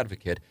devil's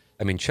advocate,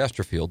 I mean,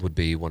 Chesterfield would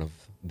be one of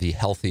the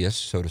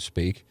healthiest, so to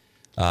speak,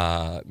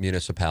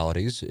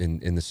 municipalities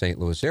in the St.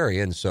 Louis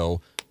area. And so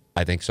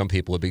I think some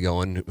people would be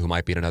going, who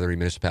might be in another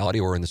municipality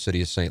or in the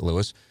city of St.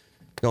 Louis,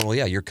 going, well,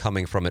 yeah, you're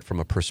coming from it from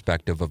a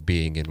perspective of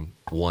being in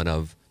one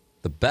of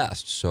the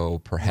best. So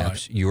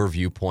perhaps your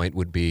viewpoint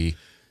would be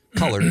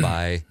colored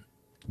by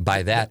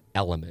that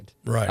element.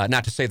 Right.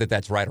 Not to say that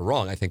that's right or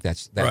wrong. I think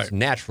that's right.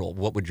 Natural.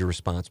 What would your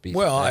response be?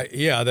 Well,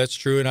 that's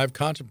true, and I've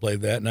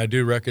contemplated that, and I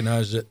do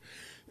recognize that.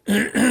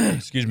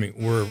 Excuse me.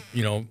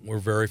 We're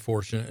very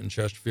fortunate in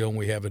Chesterfield, and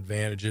we have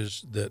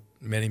advantages that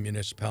many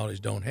municipalities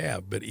don't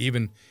have. But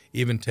even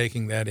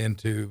taking that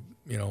into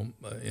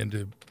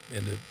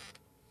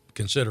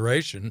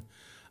consideration,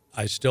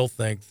 I still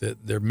think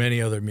that there are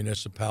many other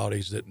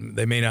municipalities that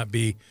they may not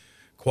be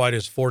quite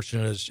as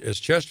fortunate as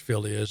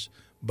Chesterfield is,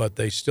 but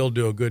they still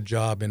do a good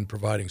job in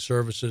providing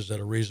services at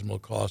a reasonable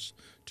cost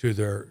to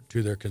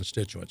their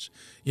constituents.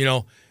 You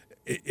know,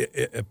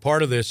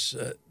 part of this,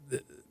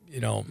 you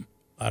know,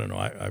 I don't know.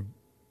 I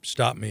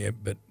stopped me,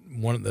 but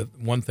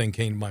one thing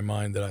came to my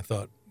mind that I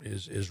thought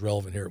is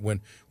relevant here.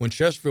 When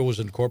Chesterfield was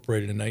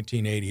incorporated in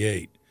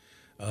 1988,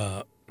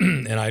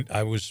 and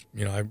I was,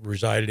 you know, I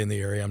resided in the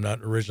area. I'm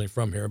not originally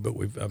from here, but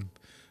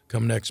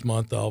come next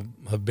month, I'll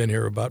have been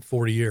here about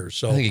 40 years.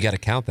 So I think you got to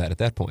count that at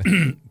that point.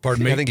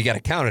 Pardon me? I think you got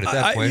to count it at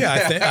that point.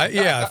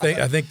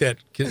 I think that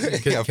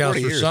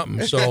counts for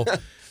something.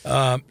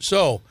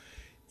 So,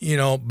 you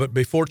know, but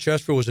before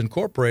Chesterfield was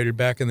incorporated,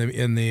 back in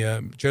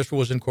the Chesterfield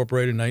was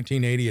incorporated in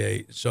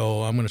 1988.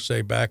 So I'm going to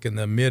say back in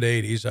the mid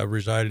 80s, I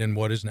resided in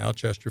what is now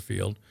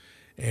Chesterfield.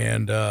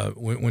 And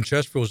when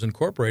Chesterfield was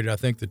incorporated, I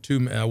think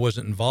I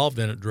wasn't involved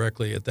in it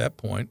directly at that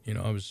point. You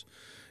know, I was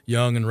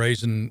young and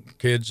raising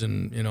kids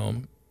and, you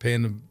know,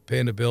 paying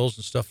the bills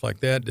and stuff like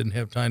that. Didn't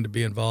have time to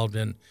be involved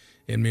in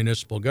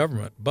municipal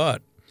government.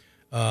 But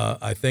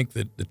I think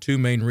that the two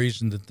main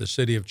reasons that the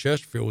city of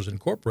Chesterfield was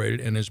incorporated,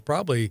 and is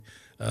probably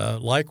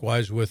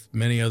likewise with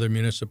many other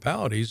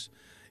municipalities,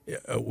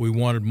 we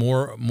wanted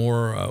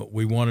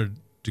we wanted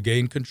to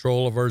gain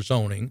control of our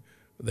zoning.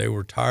 They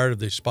were tired of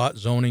the spot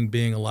zoning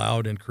being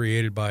allowed and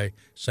created by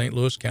St.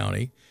 Louis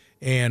County,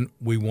 and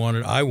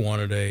I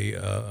wanted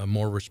a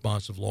more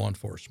responsive law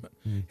enforcement.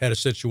 Had a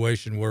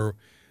situation where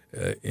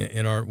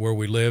where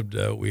we lived,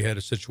 we had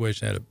a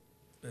situation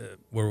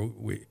where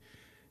we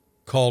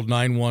called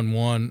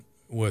 911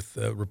 with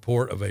a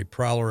report of a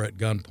prowler at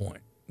gunpoint,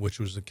 which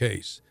was the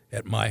case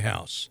at my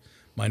house.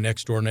 My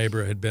next door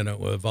neighbor had been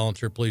a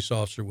volunteer police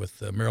officer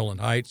with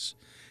Maryland Heights,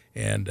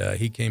 and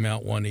he came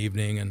out one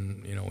evening,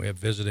 and, you know, we have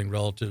visiting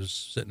relatives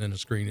sitting in a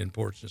screened-in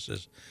porch, and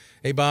says,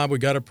 "Hey, Bob, we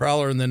got a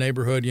prowler in the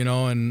neighborhood, you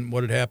know," and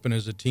what had happened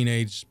is a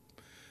teenage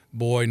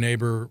boy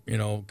neighbor, you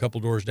know, a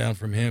couple doors down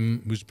from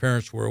him, whose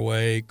parents were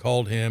away,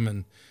 called him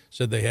and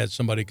said they had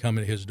somebody come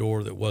at his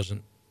door that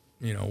wasn't,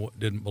 you know,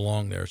 didn't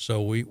belong there.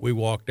 So we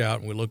walked out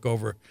and we look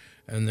over,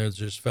 and there's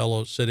this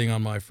fellow sitting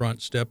on my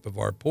front step of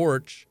our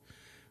porch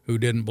who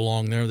didn't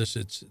belong there. It's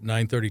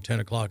 9:30,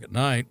 10 o'clock at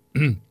night.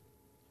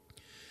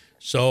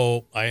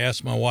 So I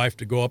asked my wife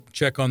to go up and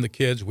check on the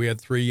kids. We had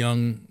three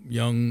young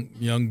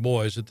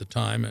boys at the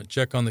time. And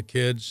check on the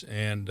kids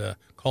and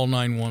call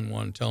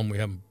 911, tell them we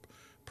have a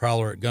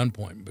prowler at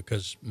gunpoint,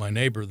 because my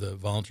neighbor, the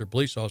volunteer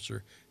police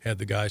officer, had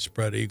the guy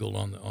spread eagled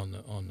on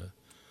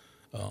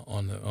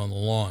the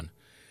lawn.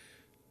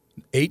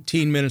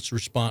 18 minutes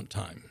response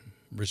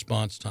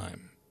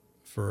time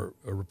for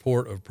a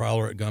report of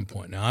prowler at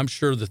gunpoint. Now, I'm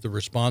sure that the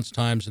response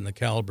times and the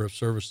caliber of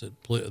service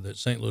that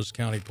St. Louis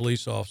County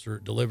police officer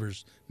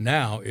delivers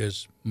now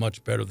is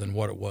much better than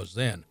what it was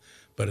then.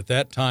 But at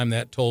that time,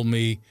 that told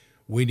me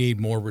we need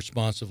more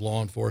responsive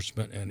law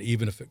enforcement, and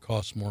even if it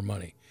costs more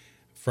money.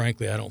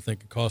 Frankly, I don't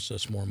think it costs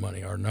us more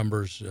money. Our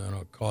numbers,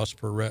 cost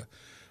per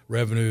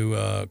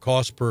revenue,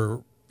 cost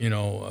per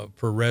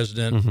per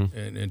resident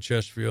in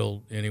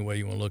Chesterfield, any way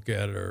you want to look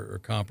at it, are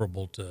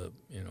comparable to,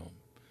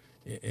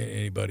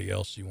 anybody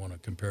else you want to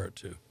compare it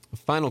to. A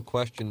final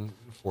question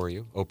for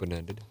you,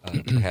 open-ended,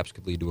 perhaps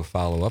could lead to a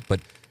follow-up, but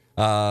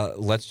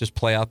let's just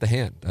play out the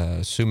hand.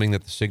 Assuming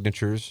that the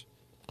signatures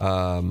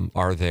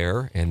are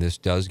there and this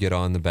does get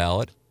on the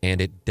ballot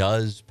and it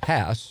does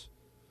pass,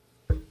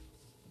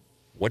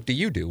 what do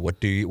you do? What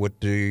do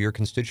your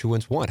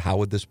constituents want? How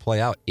would this play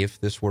out if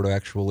this were to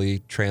actually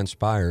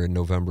transpire in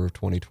November of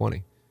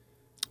 2020?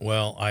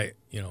 Well, I'm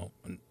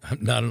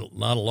not a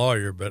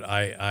lawyer, but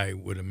I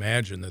would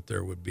imagine that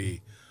there would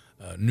be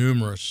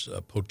numerous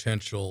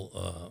potential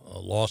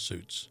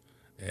lawsuits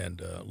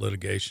and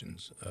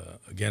litigations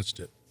against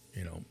it,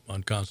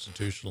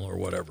 unconstitutional or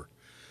whatever.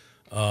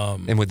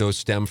 And would those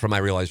stem from, I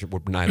realize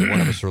neither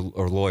one of us are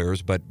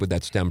lawyers, but would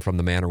that stem from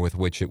the manner with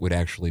which it would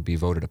actually be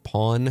voted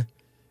upon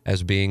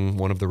as being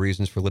one of the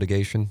reasons for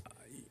litigation?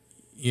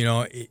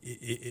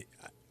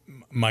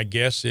 My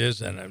guess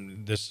is,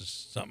 and this is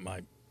something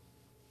I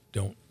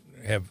don't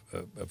have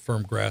a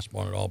firm grasp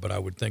on at all, but I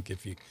would think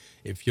if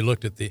you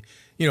looked at the,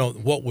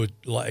 what would,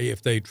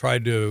 if they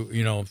tried to,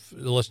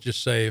 let's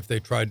just say if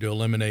they tried to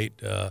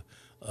eliminate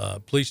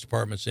police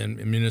departments in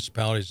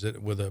municipalities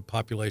with a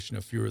population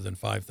of fewer than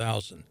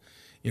 5,000,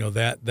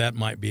 that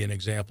might be an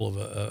example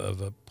of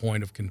a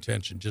point of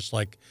contention, just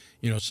like,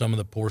 some of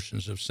the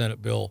portions of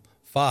Senate Bill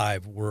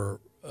 5 were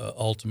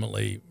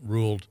ultimately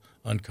ruled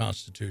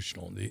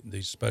unconstitutional,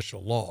 these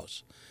special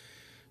laws.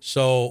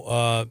 So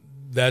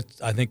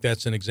I think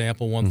that's an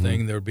example. One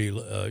thing, there would be,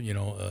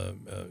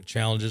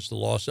 challenges to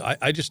lawsuit.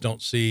 I just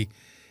don't see.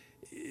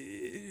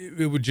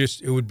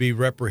 It would be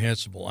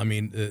reprehensible. I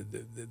mean,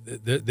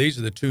 these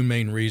are the two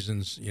main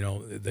reasons.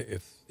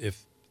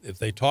 If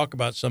they talk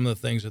about some of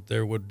the things that they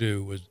would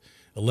do was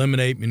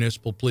eliminate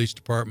municipal police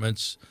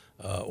departments,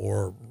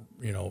 or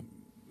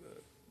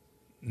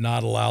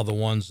not allow the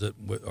ones that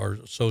are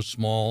so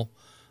small.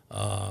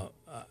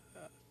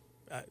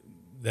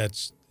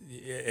 That's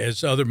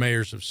as other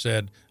mayors have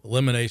said,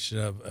 elimination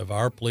of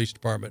our police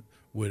department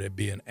would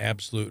be an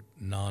absolute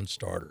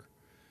non-starter.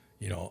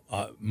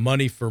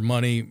 Money for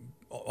money,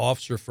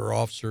 officer for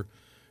officer.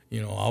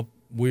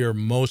 We are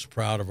most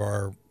proud of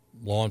our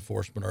law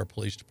enforcement, our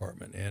police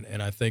department,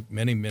 and I think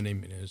many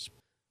is.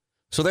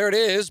 So there it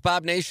is,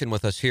 Bob Nation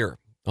with us here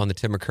on the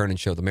Tim McKernan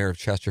Show, the mayor of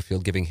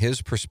Chesterfield, giving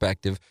his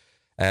perspective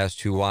as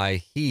to why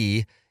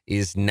he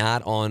is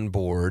not on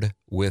board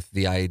with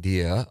the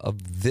idea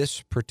of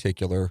this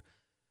particular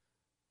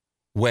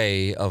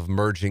way of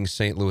merging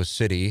St. Louis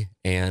City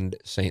and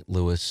St.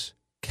 Louis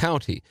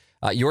County.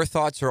 Your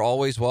thoughts are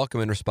always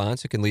welcome in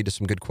response. It can lead to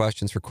some good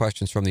questions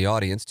from the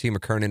audience. T.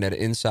 McKernan at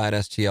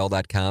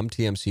InsideSTL.com,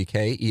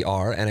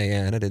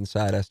 TMCKERNAN at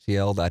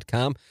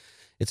InsideSTL.com.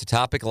 It's a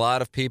topic a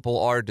lot of people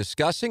are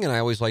discussing, and I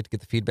always like to get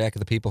the feedback of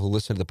the people who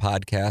listen to the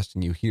podcast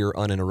and you hear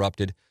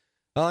uninterrupted,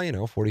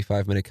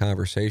 45-minute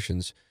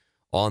conversations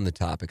on the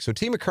topic. So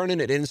T.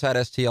 McKernan at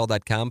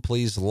InsideSTL.com.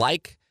 Please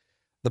like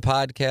the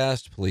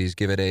podcast. Please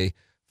give it a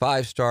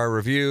 5-star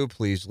review.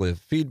 Please leave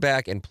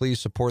feedback, and please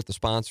support the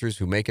sponsors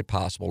who make it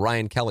possible.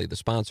 Ryan Kelly, the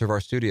sponsor of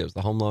our studios,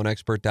 the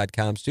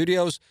HomeLoanExpert.com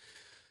studios,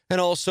 and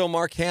also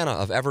Mark Hanna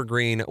of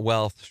Evergreen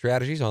Wealth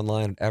Strategies,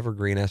 online at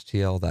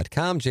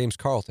evergreenstl.com. James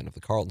Carlton of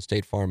the Carlton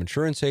State Farm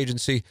Insurance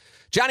Agency.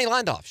 Johnny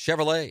Londoff,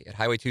 Chevrolet at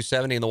Highway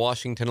 270 in the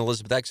Washington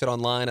Elizabeth exit,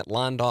 online at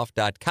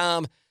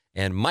londoff.com.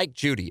 And Mike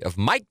Judy of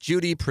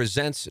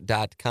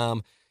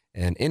MikeJudyPresents.com,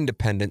 an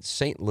independent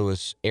St.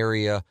 Louis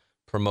area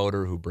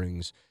promoter who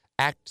brings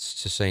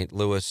acts to St.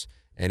 Louis.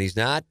 And he's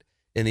not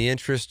in the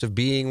interest of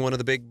being one of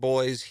the big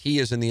boys. He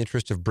is in the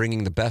interest of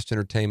bringing the best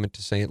entertainment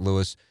to St.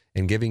 Louis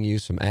and giving you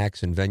some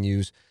acts and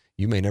venues.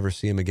 You may never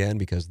see him again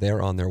because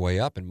they're on their way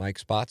up, and Mike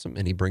spots them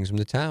and he brings them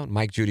to town.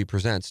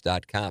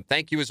 MikeJudyPresents.com.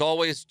 Thank you, as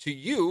always, to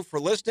you for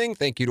listening.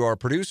 Thank you to our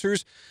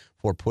producers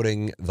for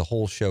putting the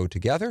whole show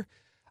together.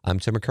 I'm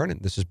Tim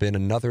McKernan. This has been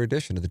another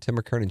edition of the Tim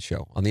McKernan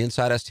Show on the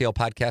Inside STL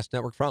Podcast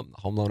Network from the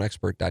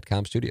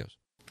HomeLoanExpert.com studios.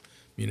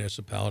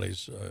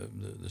 Municipalities,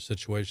 the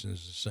situation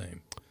is the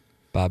same.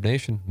 Bob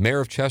Nation, mayor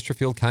of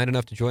Chesterfield, kind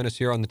enough to join us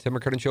here on the Tim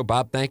McKernan Show.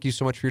 Bob, thank you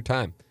so much for your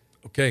time.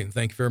 Okay,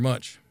 thank you very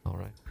much. All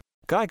right.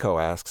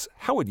 Geico asks,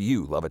 how would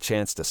you love a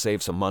chance to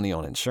save some money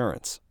on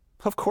insurance?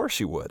 Of course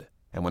you would.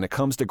 And when it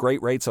comes to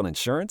great rates on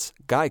insurance,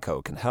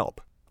 Geico can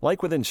help.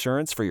 Like with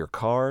insurance for your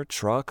car,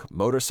 truck,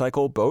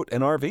 motorcycle, boat,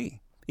 and RV.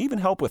 Even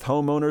help with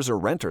homeowners or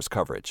renters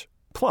coverage.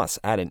 Plus,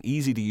 add an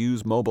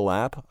easy-to-use mobile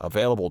app,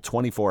 available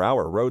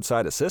 24-hour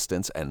roadside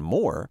assistance, and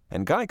more,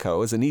 and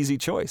Geico is an easy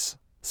choice.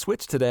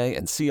 Switch today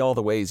and see all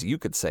the ways you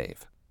could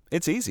save.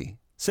 It's easy.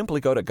 Simply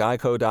go to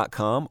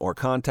geico.com or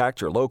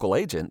contact your local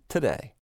agent today.